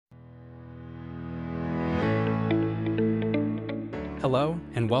Hello,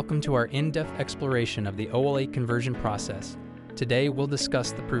 and welcome to our in-depth exploration of the OL8 conversion process. Today, we'll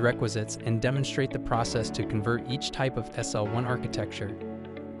discuss the prerequisites and demonstrate the process to convert each type of SL1 architecture,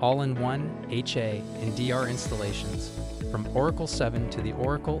 all-in-one, HA, and DR installations, from Oracle 7 to the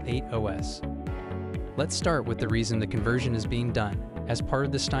Oracle 8 OS. Let's start with the reason the conversion is being done. As part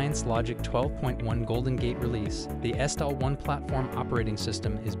of the ScienceLogic 12.1 Golden Gate release, the SL1 platform operating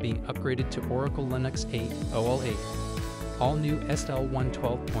system is being upgraded to Oracle Linux 8 OL8. All new SL1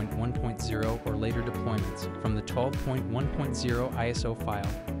 12.1.0 or later deployments from the 12.1.0 ISO file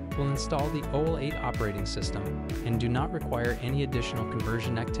will install the OL8 operating system and do not require any additional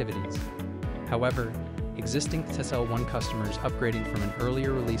conversion activities. However, existing SL1 customers upgrading from an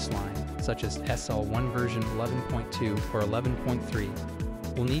earlier release line, such as SL1 version 11.2 or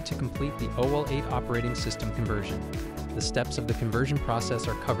 11.3, will need to complete the OL8 operating system conversion. The steps of the conversion process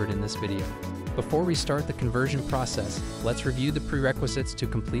are covered in this video. Before we start the conversion process, let's review the prerequisites to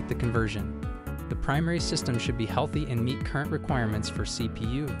complete the conversion. The primary system should be healthy and meet current requirements for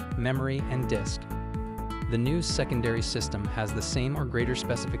CPU, memory, and disk. The new secondary system has the same or greater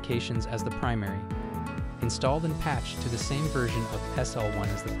specifications as the primary. Installed and patched to the same version of SL1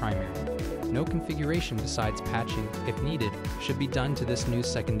 as the primary. No configuration besides patching, if needed, should be done to this new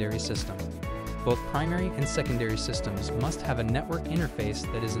secondary system. Both primary and secondary systems must have a network interface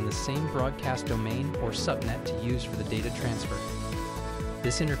that is in the same broadcast domain or subnet to use for the data transfer.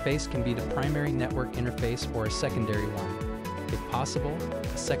 This interface can be the primary network interface or a secondary one. If possible,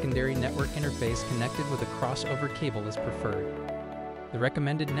 a secondary network interface connected with a crossover cable is preferred. The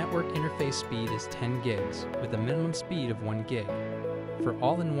recommended network interface speed is 10 gigs, with a minimum speed of 1 gig. For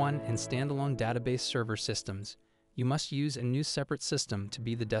all-in-one and standalone database server systems, you must use a new separate system to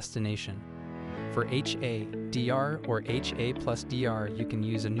be the destination. For HA, DR, or HA plus DR, you can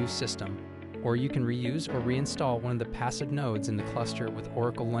use a new system, or you can reuse or reinstall one of the passive nodes in the cluster with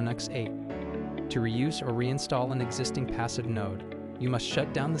Oracle Linux 8. To reuse or reinstall an existing passive node, you must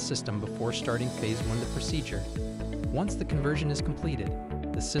shut down the system before starting Phase 1 of the procedure. Once the conversion is completed,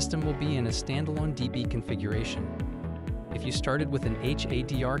 the system will be in a standalone DB configuration. If you started with an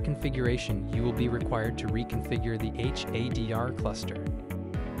HADR configuration, you will be required to reconfigure the HADR cluster.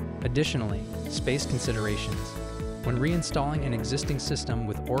 Additionally, space considerations. When reinstalling an existing system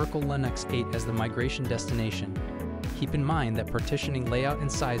with Oracle Linux 8 as the migration destination, keep in mind that partitioning layout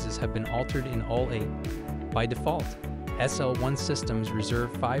and sizes have been altered in OL8. By default, SL1 systems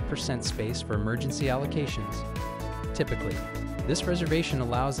reserve 5% space for emergency allocations. Typically, this reservation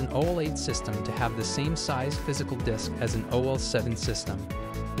allows an OL8 system to have the same size physical disk as an OL7 system,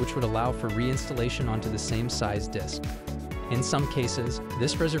 which would allow for reinstallation onto the same size disk. In some cases,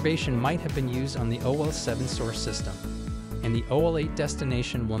 this reservation might have been used on the OL7 source system, and the OL8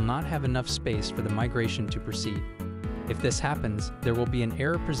 destination will not have enough space for the migration to proceed. If this happens, there will be an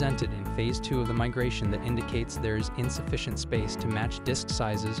error presented in Phase 2 of the migration that indicates there is insufficient space to match disk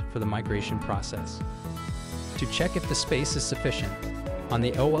sizes for the migration process. To check if the space is sufficient, on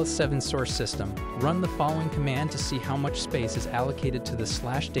the OL7 source system, run the following command to see how much space is allocated to the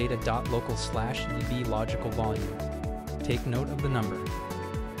 /data.local/db logical volume. Take note of the number.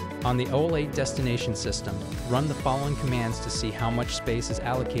 On the OL8 destination system, run the following commands to see how much space is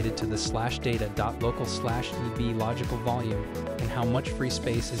allocated to the /data.local/db logical volume and how much free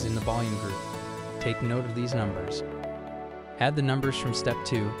space is in the volume group. Take note of these numbers. Add the numbers from Step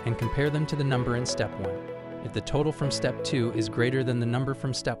 2 and compare them to the number in Step 1. If the total from Step 2 is greater than the number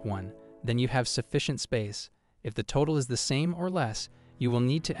from Step 1, then you have sufficient space. If the total is the same or less, you will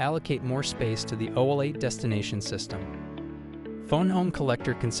need to allocate more space to the OL8 destination system. Phone home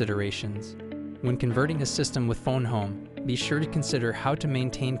collector considerations. When converting a system with phone home, be sure to consider how to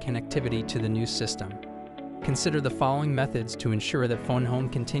maintain connectivity to the new system. Consider the following methods to ensure that phone home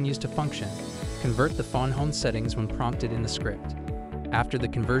continues to function. Convert the phone home settings when prompted in the script. After the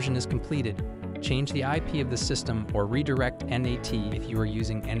conversion is completed, change the IP of the system or redirect NAT if you are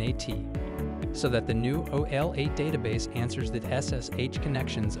using NAT, so that the new OL8 database answers the SSH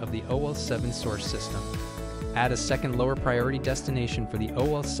connections of the OL7 source system. Add a second lower priority destination for the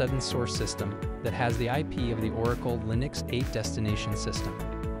OL7 source system that has the IP of the Oracle Linux 8 destination system.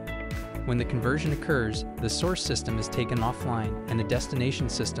 When the conversion occurs, the source system is taken offline and the destination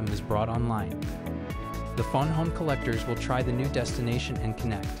system is brought online. The phone home collectors will try the new destination and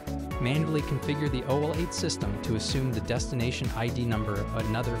connect. Manually configure the OL8 system to assume the destination ID number of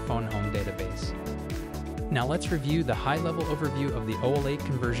another phone home database. Now let's review the high-level overview of the OL8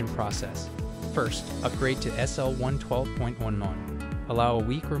 conversion process. First, upgrade to SL1 12.11. Allow a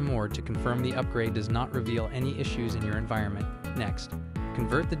week or more to confirm the upgrade does not reveal any issues in your environment. Next,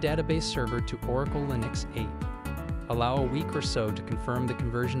 convert the database server to Oracle Linux 8. Allow a week or so to confirm the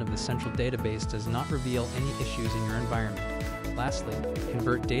conversion of the central database does not reveal any issues in your environment. Lastly,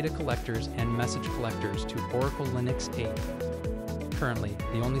 convert data collectors and message collectors to Oracle Linux 8. Currently,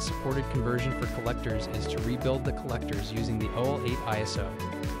 the only supported conversion for collectors is to rebuild the collectors using the OL8 ISO.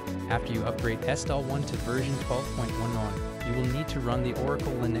 After you upgrade SL1 to version 12.11, you will need to run the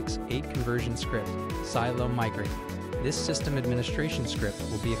Oracle Linux 8 conversion script, ScienceLogic. This system administration script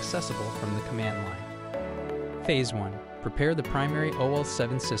will be accessible from the command line. Phase 1. Prepare the primary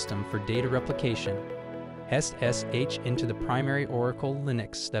OL7 system for data replication. SSH into the primary Oracle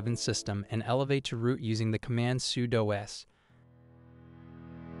Linux 7 system and elevate to root using the command sudo s.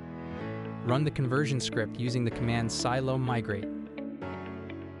 Run the conversion script using the command ScienceLogic.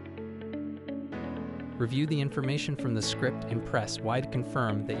 Review the information from the script and press Y to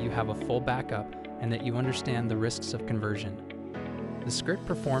confirm that you have a full backup and that you understand the risks of conversion. The script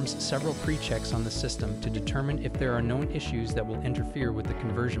performs several pre-checks on the system to determine if there are known issues that will interfere with the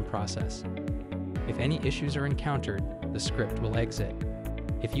conversion process. If any issues are encountered, the script will exit.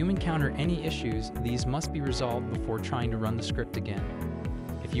 If you encounter any issues, these must be resolved before trying to run the script again.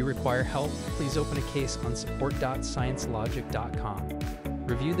 If you require help, please open a case on support.sciencelogic.com.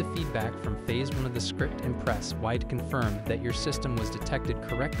 Review the feedback from Phase 1 of the script and press Y to confirm that your system was detected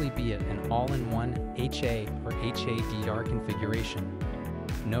correctly, be it an all-in-one HA or HADR configuration.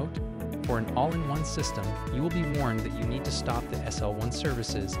 Note: for an all-in-one system, you will be warned that you need to stop the SL1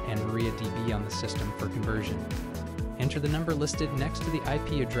 services and MariaDB on the system for conversion. Enter the number listed next to the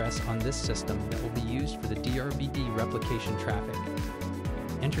IP address on this system that will be used for the DRBD replication traffic.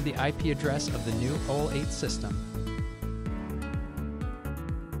 Enter the IP address of the new OL8 system.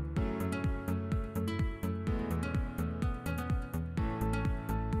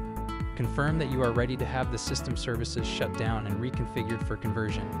 Confirm that you are ready to have the system services shut down and reconfigured for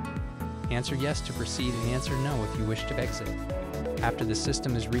conversion. Answer yes to proceed and answer no if you wish to exit. After the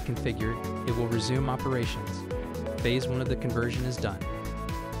system is reconfigured, it will resume operations. Phase 1 of the conversion is done.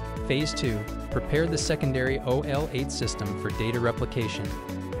 Phase 2. Prepare the secondary OL8 system for data replication.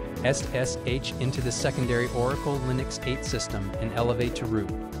 SSH into the secondary Oracle Linux 8 system and elevate to root.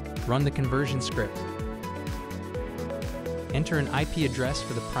 Run the conversion script. Enter an IP address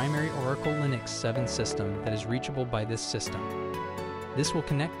for the primary Oracle Linux 7 system that is reachable by this system. This will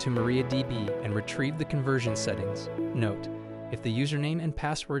connect to MariaDB and retrieve the conversion settings. Note: if the username and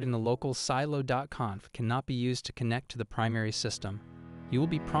password in the local silo.conf cannot be used to connect to the primary system, you will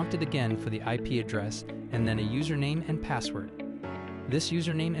be prompted again for the IP address and then a username and password. This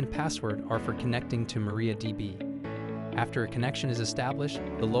username and password are for connecting to MariaDB. After a connection is established,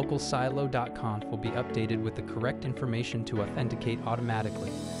 the local silo.conf will be updated with the correct information to authenticate automatically.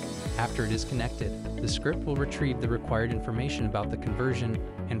 After it is connected, the script will retrieve the required information about the conversion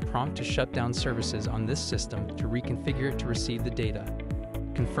and prompt to shut down services on this system to reconfigure it to receive the data.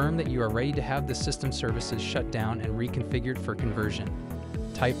 Confirm that you are ready to have the system services shut down and reconfigured for conversion.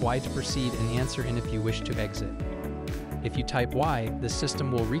 Type Y to proceed and answer in if you wish to exit. If you type Y, the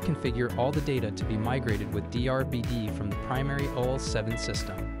system will reconfigure all the data to be migrated with DRBD from the primary OL7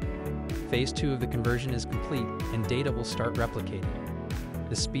 system. Phase 2 of the conversion is complete and data will start replicating.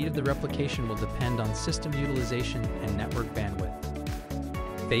 The speed of the replication will depend on system utilization and network bandwidth.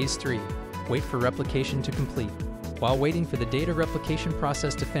 Phase 3. Wait for replication to complete. While waiting for the data replication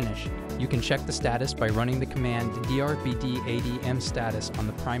process to finish, you can check the status by running the command drbd-adm status on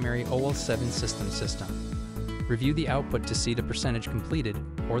the primary OL7 system. Review the output to see the percentage completed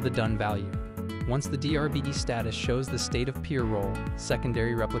or the done value. Once the DRBD status shows the state of peer role,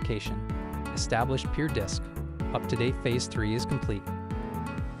 secondary replication, established peer disk, up-to-date Phase 3 is complete.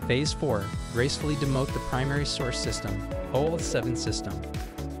 Phase 4. Gracefully demote the primary source system, OL7 system.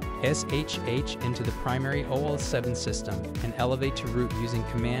 SSH into the primary OL7 system and elevate to root using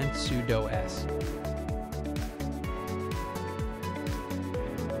command sudo s.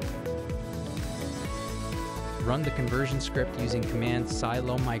 Run the conversion script using command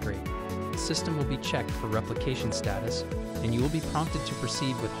ScienceLogic. The system will be checked for replication status, and you will be prompted to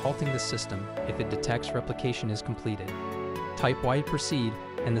proceed with halting the system if it detects replication is completed. Type Y to proceed,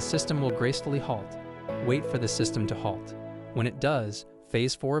 and the system will gracefully halt. Wait for the system to halt. When it does,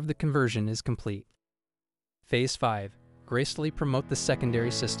 Phase 4 of the conversion is complete. Phase 5. Gracefully promote the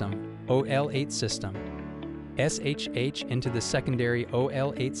secondary system, OL8 system. SSH into the secondary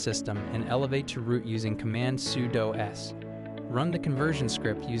OL8 system and elevate to root using command sudo s. Run the conversion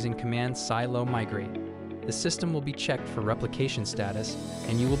script using command ScienceLogic. The system will be checked for replication status,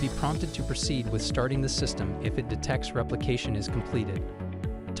 and you will be prompted to proceed with starting the system if it detects replication is completed.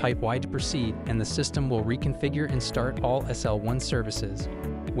 Type Y to proceed, and the system will reconfigure and start all SL1 services.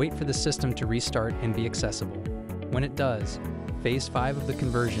 Wait for the system to restart and be accessible. When it does, Phase 5 of the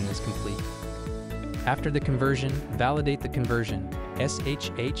conversion is complete. After the conversion, validate the conversion,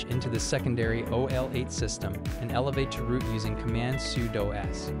 SHH into the secondary OL8 system, and elevate to root using command sudo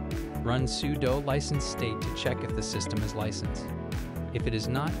s. Run sudo license state to check if the system is licensed. If it is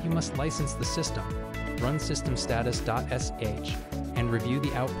not, you must license the system. Run systemstatus.sh and review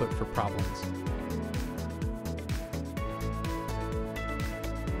the output for problems.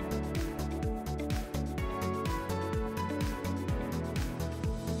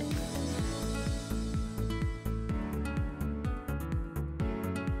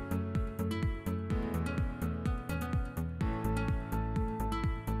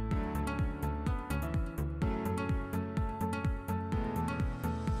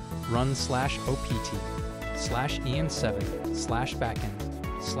 Run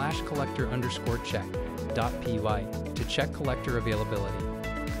 /opt/em7/backend/collector_check.py to check collector availability.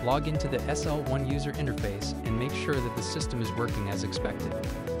 Log into the SL1 user interface and make sure that the system is working as expected.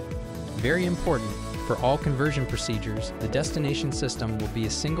 Very important, for all conversion procedures, the destination system will be a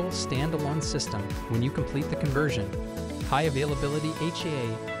single standalone system when you complete the conversion. High availability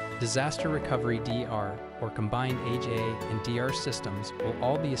HAA, disaster recovery DR, or combined HAA and DR systems will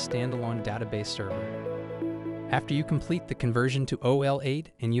all be a standalone database server. After you complete the conversion to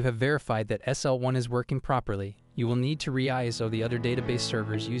OL8 and you have verified that SL1 is working properly, you will need to re-ISO the other database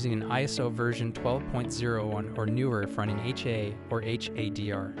servers using an ISO version 12.01 or newer if running HAA or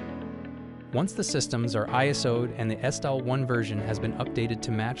HADR. Once the systems are ISO'd and the SL1 version has been updated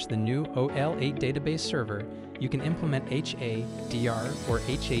to match the new OL8 database server, you can implement HADR or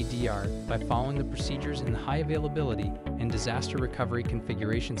HADR by following the procedures in the high availability and disaster recovery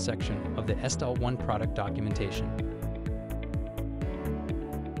configuration section of the SL1 product documentation.